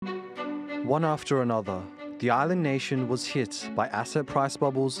One after another, the island nation was hit by asset price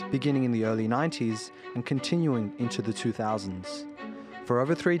bubbles beginning in the early 90s and continuing into the 2000s. For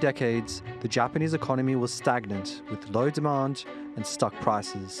over 3 decades, the Japanese economy was stagnant with low demand and stuck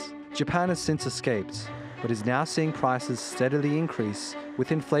prices. Japan has since escaped, but is now seeing prices steadily increase,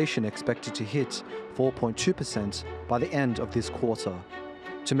 with inflation expected to hit 4.2% by the end of this quarter.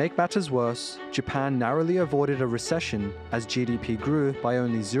 To make matters worse, Japan narrowly avoided a recession as GDP grew by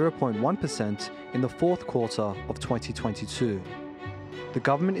only 0.1% in the fourth quarter of 2022. The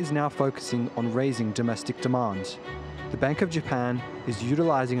government is now focusing on raising domestic demand. The Bank of Japan is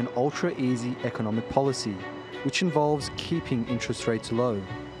utilizing an ultra-easy economic policy, which involves keeping interest rates low.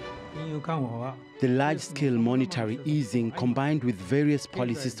 The large-scale monetary easing combined with various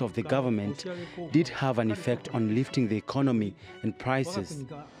policies of the government did have an effect on lifting the economy and prices.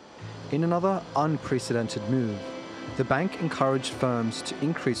 In another unprecedented move, the bank encouraged firms to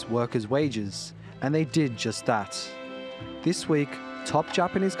increase workers' wages, and they did just that. This week, top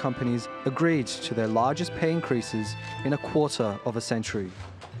Japanese companies agreed to their largest pay increases in a quarter of a century,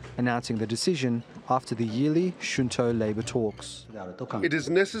 announcing the decision after the yearly Shunto labor talks. It is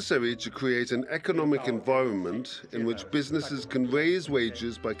necessary to create an economic environment in which businesses can raise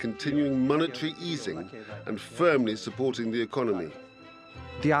wages by continuing monetary easing and firmly supporting the economy.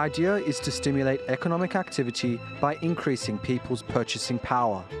 The idea is to stimulate economic activity by increasing people's purchasing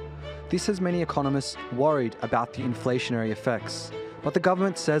power. This has many economists worried about the inflationary effects, but the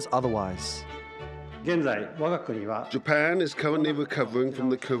government says otherwise. Japan is currently recovering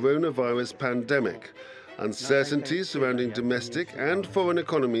from the coronavirus pandemic. Uncertainty surrounding domestic and foreign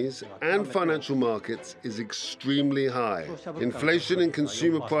economies and financial markets is extremely high. Inflation in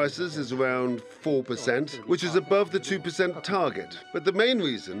consumer prices is around 4%, which is above the 2% target. But the main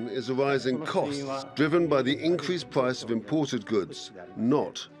reason is a rise in costs driven by the increased price of imported goods,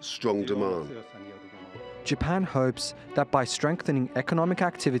 not strong demand. Japan hopes that by strengthening economic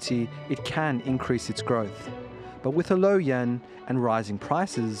activity, it can increase its growth. But with a low yen and rising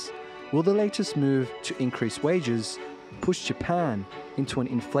prices, will the latest move to increase wages push Japan into an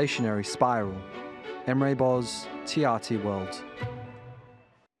inflationary spiral? Emre Boz, TRT World.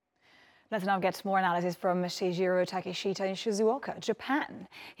 Let's now get more analysis from Shigeru Takeshita in Shizuoka, Japan.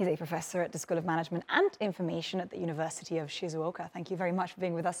 He's a professor at the School of Management and Information at the University of Shizuoka. Thank you very much for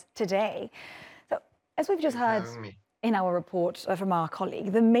being with us today. As we've just heard in our report from our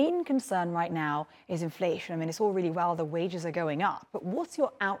colleague, the main concern right now is inflation. I mean, it's all really well, the wages are going up, but what's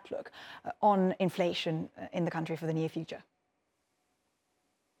your outlook on inflation in the country for the near future?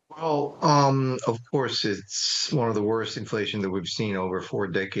 Well, of course, it's one of the worst inflation that we've seen over 4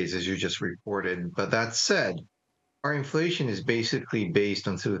 decades, as you just reported. But that said, our inflation is basically based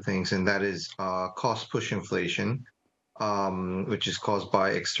on 2 things, and that is cost push inflation, which is caused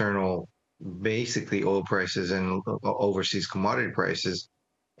by external basically oil prices and overseas commodity prices,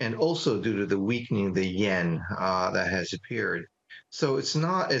 and also due to the weakening of the yen that has appeared. So it's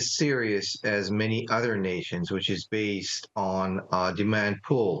not as serious as many other nations, which is based on demand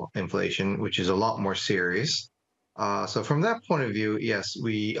pull inflation, which is a lot more serious. So from that point of view, yes,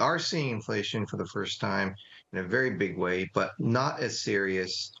 we are seeing inflation for the first time in a very big way, but not as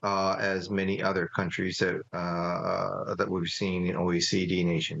serious as many other countries that we've seen in OECD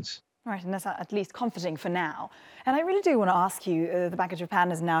nations. Right, and that's at least comforting for now. And I really do want to ask you, the Bank of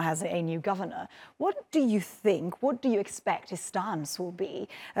Japan now has a new governor. What do you think, what do you expect his stance will be?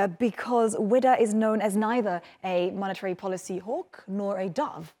 Because Ueda is known as neither a monetary policy hawk nor a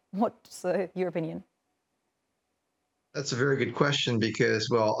dove. What's your opinion? That's a very good question because,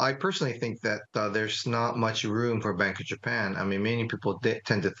 well, I personally think that there's not much room for Bank of Japan. I mean, many people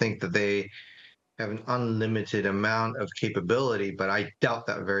tend to think that they have an unlimited amount of capability, but I doubt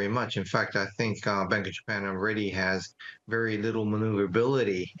that very much. In fact, I think Bank of Japan already has very little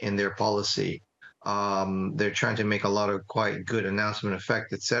maneuverability in their policy. They're trying to make a lot of quite good announcement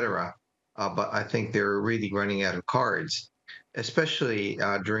effect, etc. But I think they're really running out of cards, especially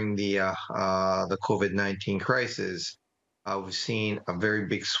during the COVID-19 crisis. We've seen a very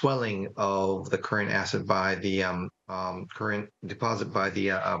big swelling of the current asset by the current deposit by the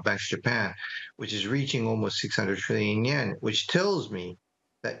Bank of Japan, which is reaching almost 600 trillion yen, which tells me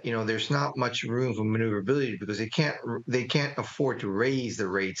that there's not much room for maneuverability because they can't afford to raise the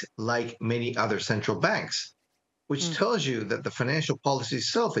rates like many other central banks, which tells you that the financial policy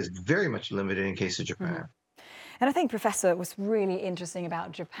itself is very much limited in case of Japan. And I think, Professor, what's really interesting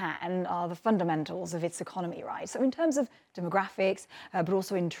about Japan are the fundamentals of its economy, right? So in terms of demographics, but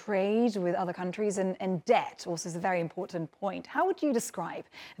also in trade with other countries and debt also is a very important point. How would you describe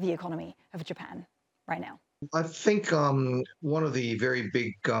the economy of Japan right now? I think one of the very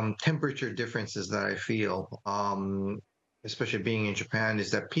big temperature differences that I feel, especially being in Japan,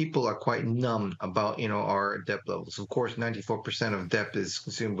 is that people are quite numb about our debt levels. Of course, 94% of debt is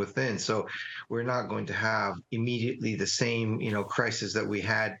consumed within, so we're not going to have immediately the same crisis that we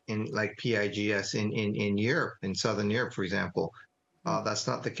had in like PIGS in Europe, in Southern Europe, for example. That's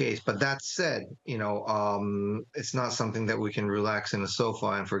not the case. But that said, it's not something that we can relax in a sofa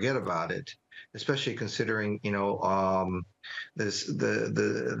and forget about it, especially considering, this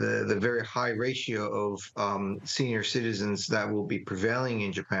the very high ratio of senior citizens that will be prevailing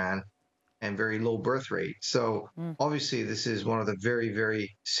in Japan and very low birth rate. So obviously, this is one of the very,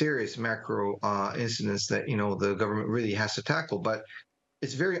 very serious macro incidents that the government really has to tackle. But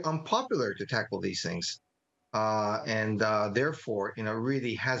it's very unpopular to tackle these things and therefore,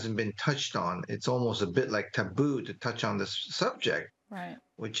 really hasn't been touched on. It's almost a bit like taboo to touch on this subject, right,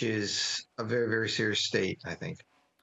 which is a very, very serious state, I think.